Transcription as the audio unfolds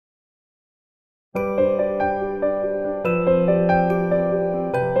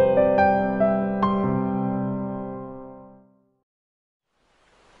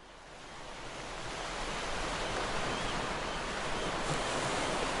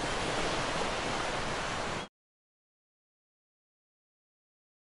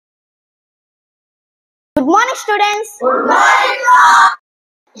morning, students. Good morning.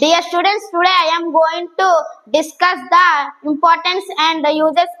 Dear students, today I am going to discuss the importance and the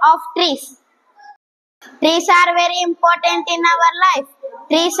uses of trees. Trees are very important in our life.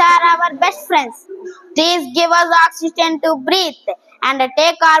 Trees are our best friends. Trees give us oxygen to breathe and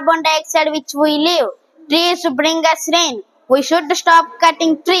take carbon dioxide which we live. Trees bring us rain. We should stop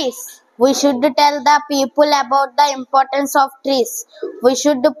cutting trees. We should tell the people about the importance of trees. We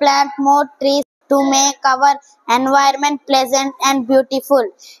should plant more trees to make our environment pleasant and beautiful.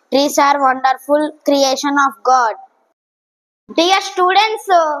 Trees are wonderful creation of God. Dear students,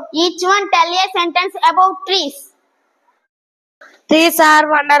 each one tell a sentence about trees. Trees are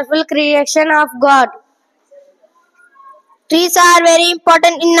wonderful creation of God. Trees are very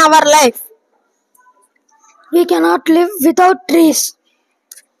important in our life. We cannot live without trees.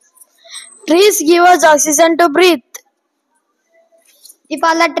 Trees give us oxygen to breathe. If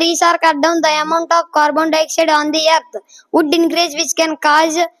all the trees are cut down, the amount of carbon dioxide on the earth would increase, which can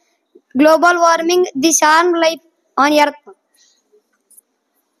cause global warming. This harm life on earth.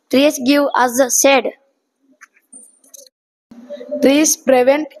 Trees give us shade. Trees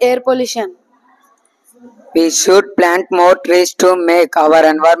prevent air pollution. We should plant more trees to make our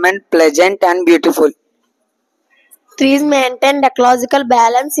environment pleasant and beautiful. Trees maintain ecological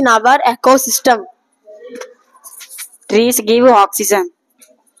balance in our ecosystem. Trees give oxygen.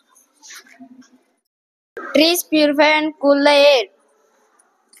 Trees purify and cool the air.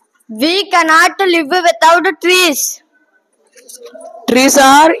 We cannot live without trees. Trees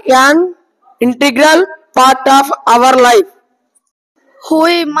are an integral part of our life.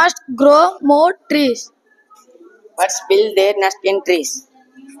 We must grow more trees. Birds build their nest in trees.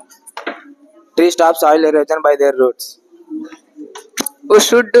 Trees stop soil erosion by their roots. We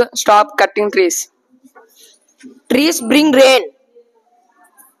should stop cutting trees. Trees bring rain.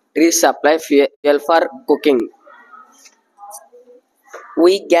 Trees supply fuel for cooking.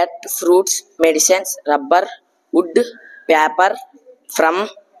 We get fruits, medicines, rubber, wood, paper from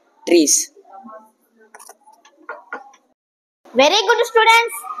trees. Very good,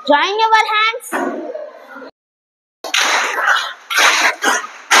 students. Join your hands.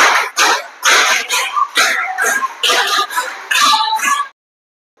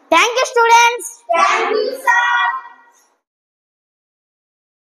 Thank you, students. Thank you, sir.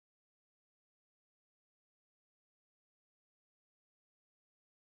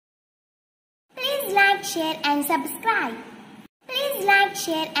 Please like, share and subscribe. Please like,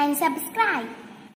 share and subscribe.